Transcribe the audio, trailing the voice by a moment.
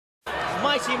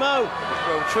Mighty Mo.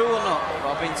 Well, true or not,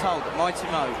 I've been told that Mighty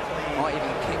Mo might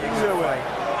even kick his way.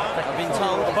 I've been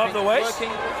told above the waist. He's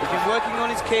been working on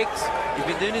his kicks. He's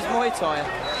been doing his Muay Thai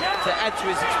to add to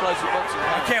his explosive boxing.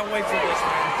 I can't wait for this,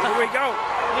 man. Here we go.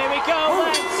 Here we go.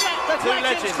 Let's set the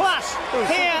Legends clash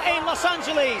here in Los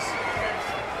Angeles.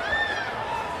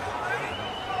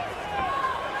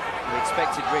 We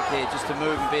expected Rick here just to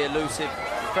move and be elusive.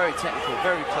 Very technical,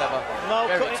 very clever,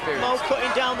 very experienced. Mo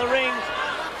cutting down the ring.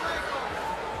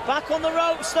 Back on the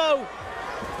ropes though.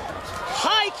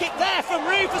 High kick there from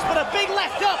Roufus, but a big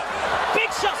left up.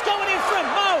 Big shots going in from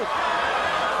Mo.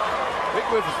 Rick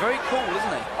Roufus very cool,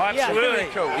 isn't he? Absolutely.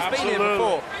 Very cool. He's been here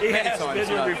before. He many has times, been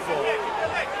here before.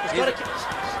 He's got a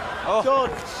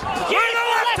good. With the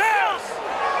left hand!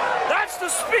 That's the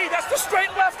speed. That's the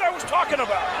straight left I was talking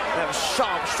about. That was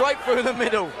sharp, straight through the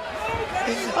middle.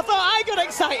 I thought I got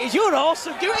excited. You're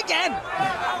awesome. Do it again.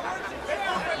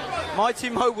 Mighty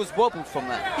Mo was wobbled from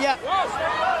that. Yeah.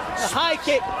 A high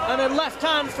kick and a left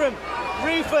hand from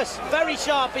Roufus. Very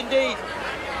sharp indeed.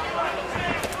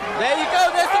 There you go.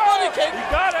 There's the body kick. You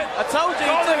got it. I told you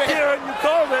to do it. Kieran, you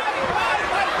called it.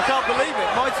 I can't believe it.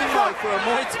 Mighty Mo for a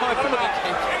Muay Thai body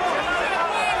kick.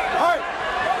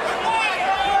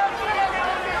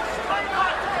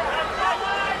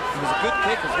 It was a good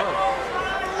kick as well.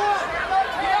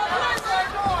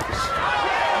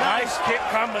 Nice kick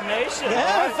combination.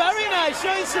 Yeah, very nice.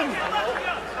 Showing some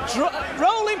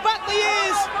rolling back the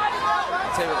ears.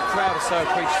 I tell you what, the crowd is so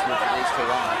appreciative of these two,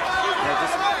 aren't they? You know,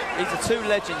 these are two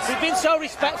legends. We've been so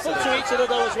respectful to each other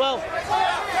though as well.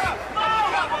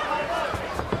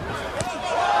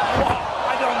 Wow,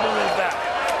 I don't believe that.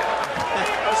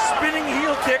 A spinning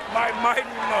heel kick by Mighty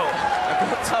Mo. I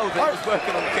got told that he was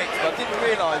working on kicks, but I didn't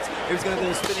realise he was going to do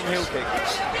a spinning heel kick.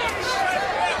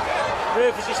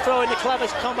 Roufus is throwing the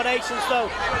cleverest combinations though.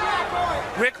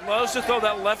 Rick loves to throw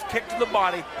that left kick to the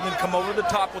body and then come over the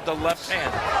top with the left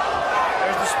hand.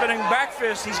 There's the spinning back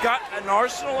fist. He's got an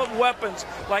arsenal of weapons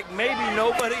like maybe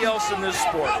nobody else in this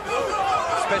sport.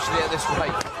 Especially at this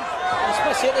rate.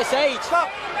 Especially at this age.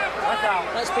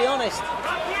 Let's be honest.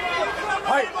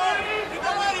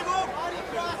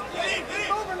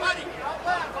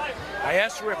 I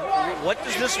asked Rick, what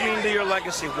does this mean to your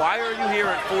legacy? Why are you here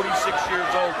at 46 years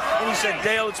old? And he said,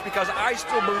 Dale, it's because I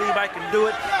still believe I can do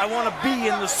it. I want to be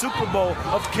in the Super Bowl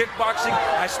of kickboxing.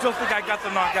 I still think I got the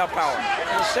knockout power.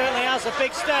 He certainly has a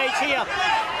big stage here.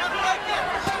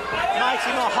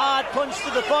 Mighty Mo, hard punch to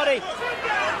the body.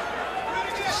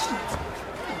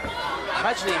 I'm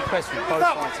actually impressed with both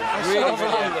fighters.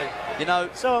 Really. You know,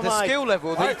 the skill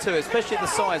level of these two, especially the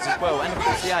size as well, and of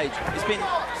course the age, has been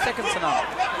second to none.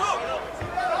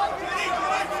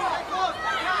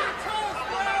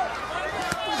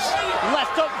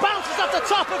 Left hook bounces off the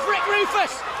top of Rick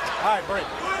Roufus. All right, break.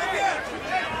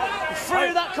 He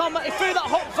threw that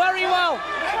hook very well.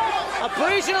 A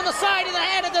bruising on the side of the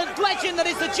head of the legend that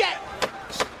is the Jet.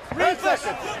 Roufus.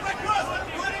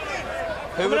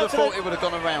 Who would have thought it would have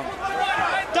gone around?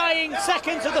 Dying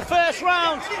seconds of the first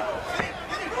round.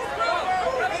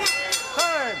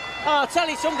 Oh, I'll tell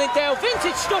you something, Dale.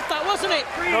 Vintage stuff, that, wasn't it?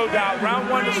 No doubt. Round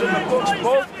one is in the books.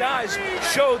 Both guys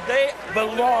showed they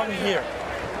belong here.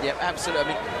 Yep,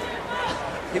 absolutely. I mean,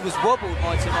 he was wobbled,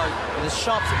 Mighty Mo, with a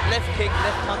sharp left kick,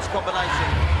 left punch combination.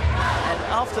 And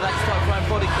after that, he started throwing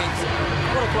body kicks.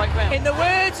 What a great round. In the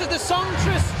words of the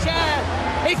songstress chair,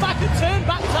 if I could turn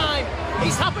back time,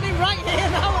 it's happening right here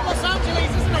now at Los Angeles,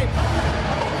 isn't it?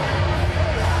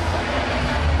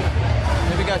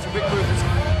 Here we go to Rick Roufus.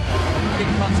 Big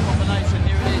punch combination,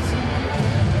 here it is.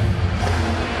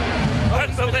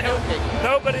 Unbelievable.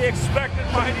 Nobody expected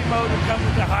Mighty Mo to come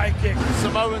with the high kick.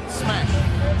 Samoan smash.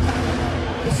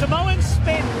 The Samoan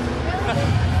spin.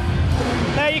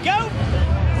 There you go.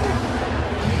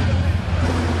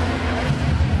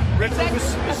 Rick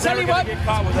Roufus is never going to get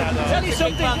caught with that, though. Tell you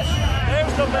something.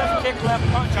 There's the left kick, left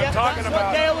punch I'm talking that's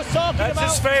about. What Dale was talking that's about.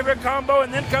 His favorite combo,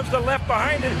 and then comes the left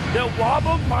behind it that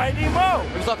wobbled Mighty Mo.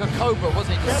 It was like a cobra,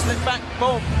 wasn't it? Just slipped back,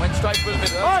 boom, went straight through the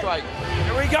middle. That was great.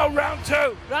 Here we go, round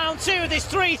two. Round two of this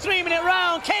three-minute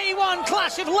round. K1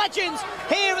 Clash of Legends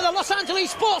here at the Los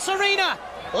Angeles Sports Arena,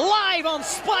 live on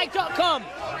Spike.com.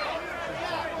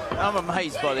 I'm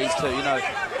amazed by these two, you know.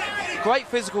 Great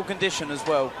physical condition as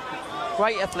well.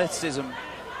 Great athleticism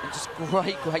and just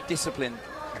great discipline.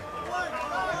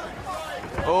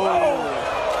 Oh,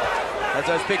 that's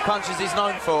those big punches he's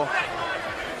known for.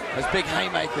 Those big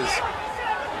haymakers.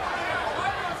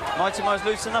 Mighty Mo's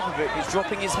loosened up a bit. He's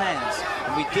dropping his hands.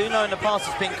 And we do know in the past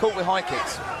he's been caught with high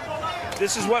kicks.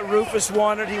 This is what Roufus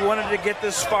wanted. He wanted to get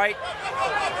this fight.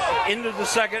 into the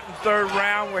second and third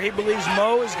round where he believes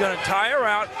Mo is going to tire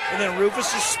out, and then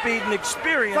Roufus' speed and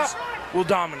experience will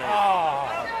dominate.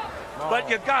 But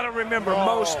you got to remember,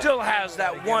 Mo still has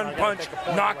that one-punch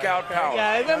knockout power.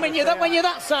 Yeah, when you're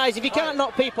that size, if you can't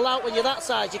knock people out when you're that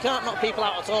size, you can't knock people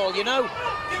out at all, you know?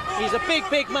 He's a big,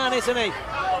 big man, isn't he?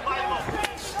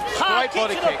 Hard kick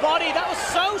to the body, that was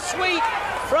so sweet.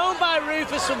 Thrown by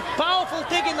Roufus, some powerful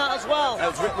digging that as well.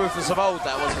 That was Rick Roufus of old,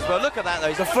 that was as well. Look at that,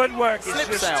 though. The footwork is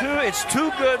just it's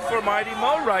too good for Mighty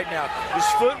Mo right now. His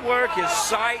footwork, his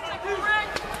sight,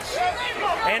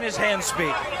 and his hand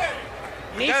speed.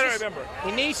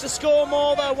 He needs to score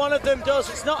more, though. One of them does.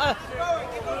 It's not a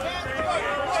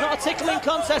tickling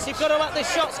contest. You've got to let the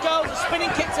shots go. The spinning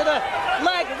kick to the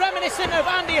leg, reminiscent of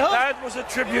Andy Hook. That was a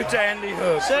tribute to Andy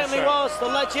Hook. Certainly was, the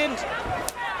legend.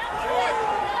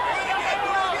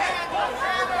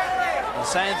 I'm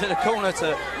saying to the corner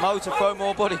to Mo to throw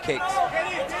more body kicks.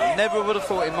 Never would have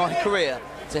thought in my career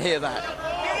to hear that.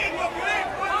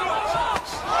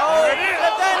 There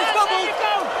you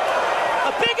go.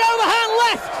 A big overhand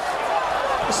left.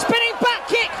 A spinning back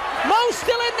kick. Mo's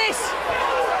still in this.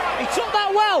 He took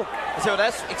that well. So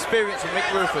that's experience from Rick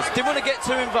Roufus. Didn't want to get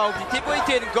too involved. He did what he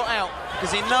did and got out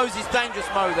because he knows he's dangerous,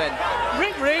 Mo, then.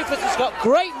 Rick Roufus has got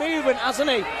great movement, hasn't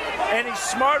he? And he's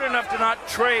smart enough to not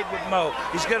trade with Mo.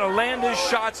 He's going to land his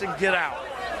shots and get out.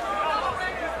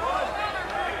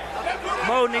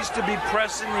 Mo needs to be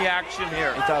pressing the action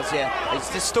here. He does, yeah. He's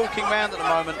just stalking around at the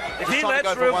moment. If he lets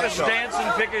Roufus dance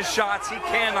and pick his shots, he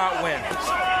cannot win.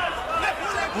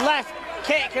 Left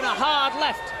kick and a hard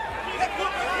left.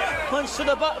 Punch to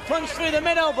the punch through the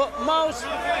middle, but Mo's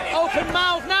open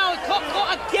mouth now.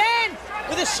 Caught again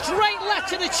with a straight left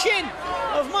to the chin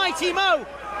of Mighty Mo.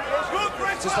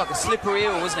 It's just like a slippery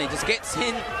eel, isn't he? Just gets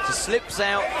in, just slips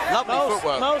out. Lovely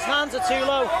footwork. Mo's hands are too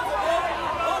low.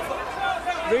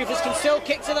 Roufus can still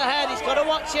kick to the head. He's got to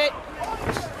watch it.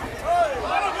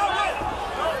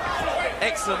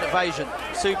 Excellent evasion.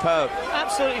 Superb.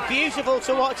 Absolutely beautiful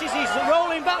to watch as he's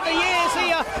rolling back the years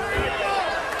here.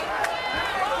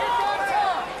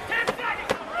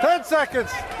 10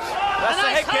 seconds. A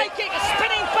nice high kick, a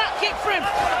spinning back kick for him.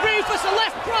 Roufus, a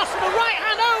left cross and a right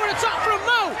hand over the top from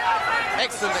Mo.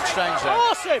 Excellent exchange there.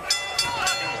 Awesome.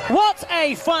 What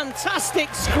a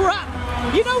fantastic scrap.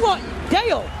 You know what,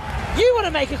 Dale? You want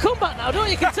to make a comeback now, don't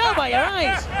you? You can tell by your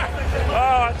eyes.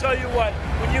 Oh, I tell you what,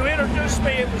 when you introduced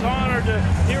me, it was an honor to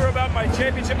hear about my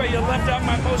championship, but you left out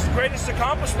my greatest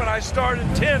accomplishment. I starred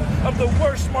in 10 of the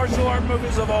worst martial art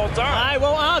movies of all time. I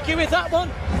won't argue with that one.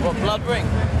 What, Blood Ring?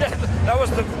 That was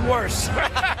the worst.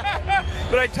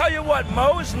 But I tell you what,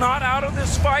 Mo is not out of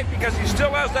this fight because he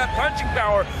still has that punching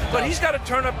power, but he's got to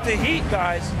turn up the heat,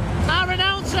 guys. Our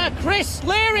announcer, Chris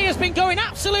Leary, has been going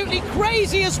absolutely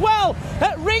crazy as well.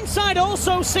 At ringside,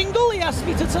 also single, he asked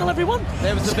me to tell everyone.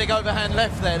 There was a big overhand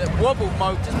left there that wobbled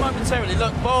Mo just momentarily.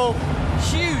 Look, ball,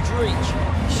 huge reach,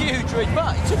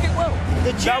 but he took it well.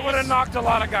 That would have knocked a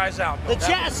lot of guys out. The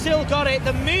Jet has still got it.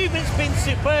 The movement's been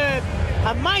superb.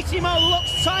 And Mighty Mo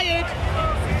looks tired.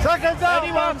 Seconds out,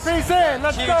 piece in,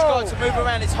 let's go. Hugh's got to move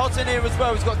around. It's hot in here as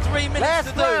well. He's got 3 minutes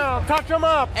to do. Round, touch him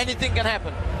up. Anything can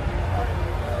happen.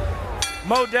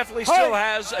 Mo definitely still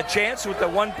has a chance with the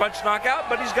one-punch knockout,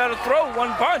 but he's got to throw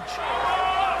one punch.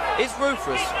 Is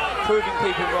Roufus proving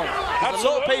people wrong? A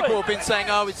lot of people have been saying,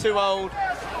 oh, he's too old.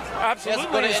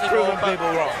 Absolutely, he's proving people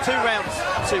wrong. 2 rounds,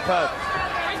 superb.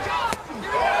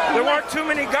 There weren't too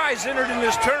many guys entered in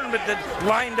this tournament that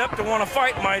lined up to want to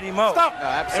fight Mighty Mo. Stop. No,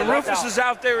 and Roufus is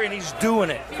out there and he's doing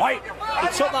it. Fight. He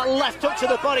took that left hook to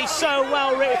the body so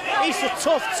well. He's a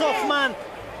tough, tough man.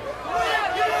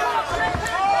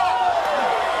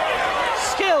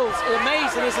 Skills is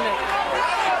amazing, isn't it?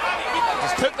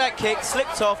 Just took that kick,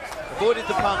 slipped off, avoided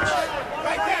the punch.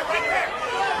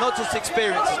 Not just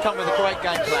experience, it's come with a great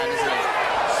game plan, isn't it?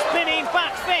 Spinning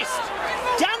back fist.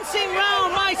 Dancing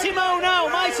round Mighty Mo now.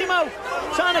 Mighty Mo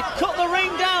trying to cut the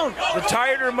ring down. The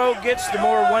tighter Mo gets, the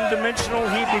more one-dimensional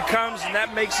he becomes, and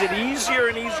that makes it easier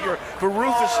and easier for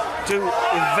Roufus to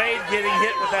evade getting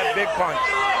hit with that big punch.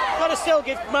 Got to still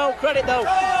give Mo credit though.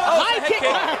 High kick.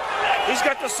 He's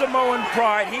got the Samoan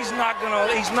pride. He's not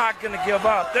gonna give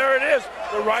up. There it is,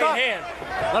 the right hand.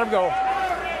 Let him go.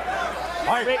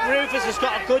 Rick Roufus has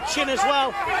got a good chin as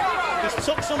well. He's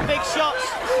took some big shots.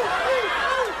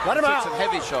 Let him out. Some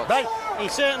heavy shots. Break. He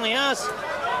certainly has.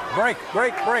 Break.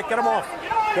 Get him off.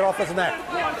 Get off his neck.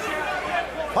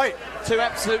 Fight. 2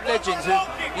 absolute legends who,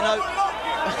 you know,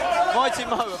 Mighty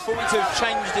Mo at 42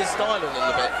 changed his style a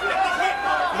little bit.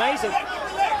 Amazing.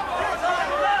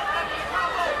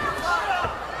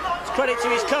 Credit to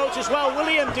his coach as well,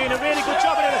 William, doing a really good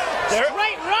job.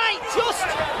 Straight right. just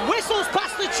whistles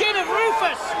past the chin of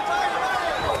Roufus.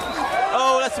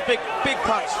 Oh, that's a big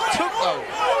punch. Took though.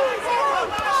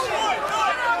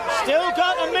 Still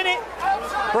got a minute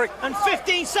and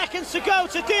 15 seconds to go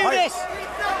to do this.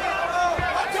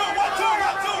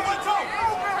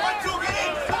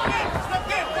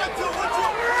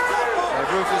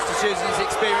 Roufus just using his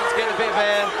experience, getting a bit of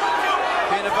air,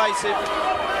 being evasive.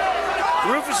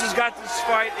 Roufus has got this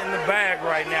fight in the bag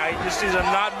right now. He just needs to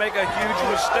not make a huge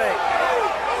mistake.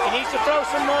 He needs to throw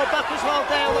some more back as well,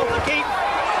 Dale, over the keep.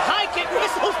 High kick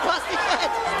whistles past his head.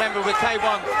 Remember, with K1,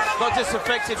 not just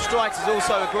effective strikes, it's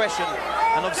also aggression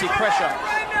and obviously pressure.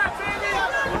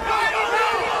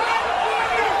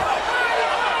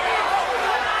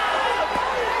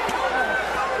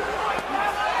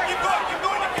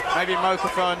 Maybe Mo could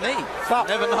throw a knee. Stop.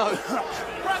 Never know.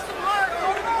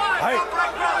 Hey.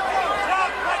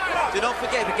 Do not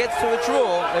forget, if it gets to a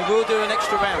draw, they will do an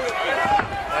extra round.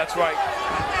 That's right.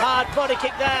 Hard body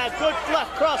kick there. Good fluff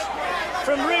cross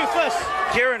from Roufus.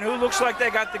 Kieran, who looks like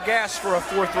they got the gas for a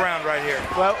 4th round right here.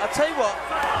 Well, I'll tell you what.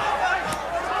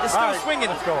 They're still swinging.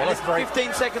 Let's go. And Let's there's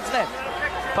 15 seconds left.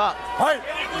 But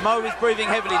Mo is breathing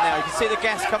heavily now. You can see the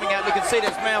gas coming out. You can see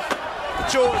his mouth. The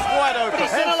jaw is wide open.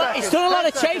 He's done a lot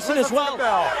of chasing as well.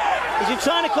 He's been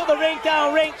trying to cut the ring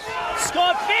down.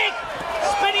 Scored big.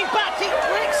 Spinning back. He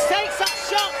takes that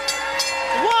shot.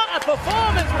 What a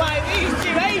performance by these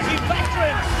two aging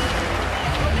veterans.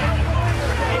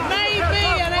 It may be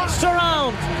an extra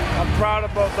round. I'm proud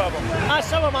of both of them.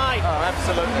 So am I. Oh,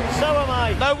 absolutely. So am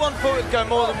I. No one thought it'd go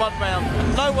more than 1 round.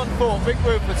 No one thought Rick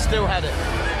Roufus still had it.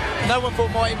 No one thought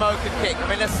Mighty Mo could kick. I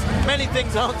mean, there's many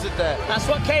things answered there. That's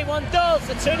what K1 does.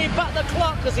 They're turning back the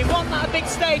clock because they want that big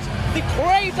stage. They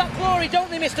crave that glory, don't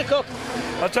they, Mr. Cook?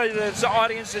 I'll tell you, the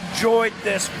audience enjoyed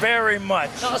this very much.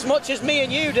 Not as much as me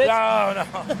and you did. No.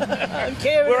 And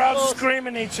Kieran, we're out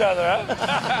screaming each other,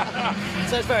 huh?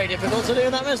 So it's very difficult to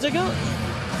do that, Mr. Cook.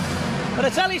 But I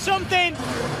tell you something,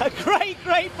 a great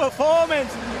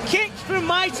performance. Kicks from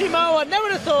Mighty Mo. I never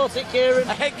would have thought it, Kieran.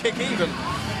 A head kick even.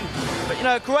 But, you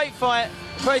know, a great fight,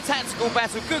 very tactical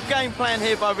battle. Good game plan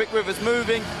here by Rick Roufus,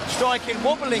 moving, striking,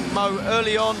 wobbling Mo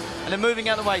early on, and then moving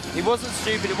out of the way. He wasn't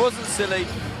stupid, he wasn't silly.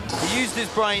 He used his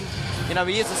brain. You know,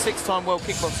 he is a 6-time world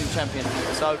kickboxing champion.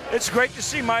 So it's great to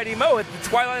see Mighty Mo at the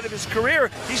twilight of his career.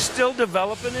 He's still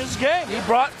developing his game. He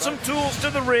brought some tools to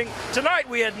the ring tonight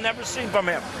we had never seen from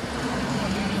him.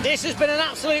 This has been an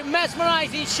absolute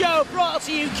mesmerising show brought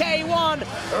to you. K1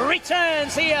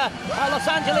 returns here at Los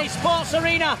Angeles Sports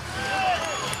Arena.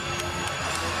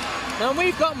 And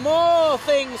we've got more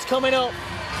things coming up.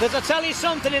 Because I'll tell you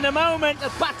something in a moment, a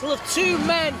battle of two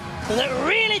men that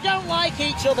really don't like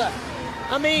each other.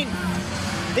 I mean,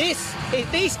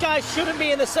 these guys shouldn't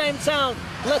be in the same town,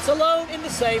 let alone in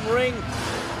the same ring.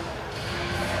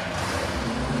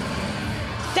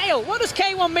 Dale, what does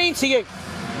K1 mean to you?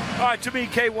 All right, to me,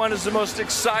 K1 is the most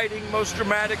exciting, most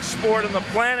dramatic sport on the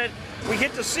planet. We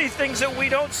get to see things that we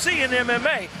don't see in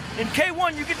MMA. In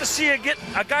K1, you get to see a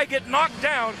guy get knocked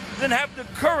down, then have the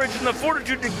courage and the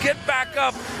fortitude to get back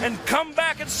up and come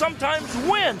back and sometimes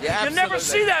win. Yeah, you never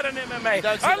see that in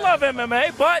MMA. I love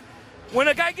MMA, but when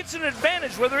a guy gets an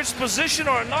advantage, whether it's position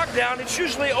or a knockdown, it's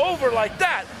usually over like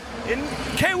that. In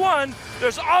K1,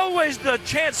 there's always the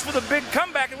chance for the big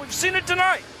comeback, and we've seen it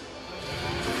tonight.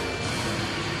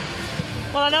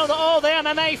 Well, I know that all the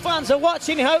MMA fans are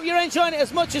watching. I hope you're enjoying it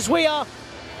as much as we are.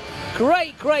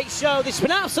 Great show. This has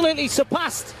been absolutely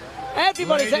surpassed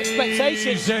everybody's expectations.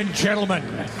 Ladies and gentlemen,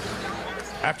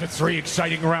 after 3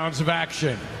 exciting rounds of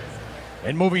action,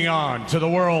 and moving on to the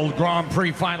World Grand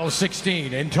Prix Final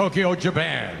 16 in Tokyo,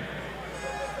 Japan,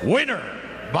 winner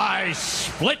by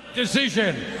split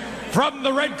decision from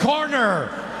the red corner,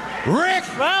 Rick.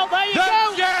 Well, there you go.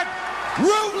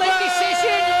 Split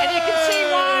decision, and you can see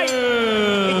why.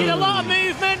 He did a lot of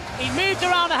movement. He moved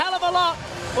around a hell of a lot.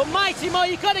 But Mighty Mo,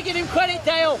 you've got to give him credit,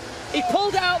 Dale. He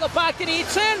pulled it out the back and he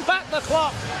turned back the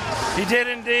clock. He did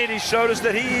indeed. He showed us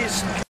that he's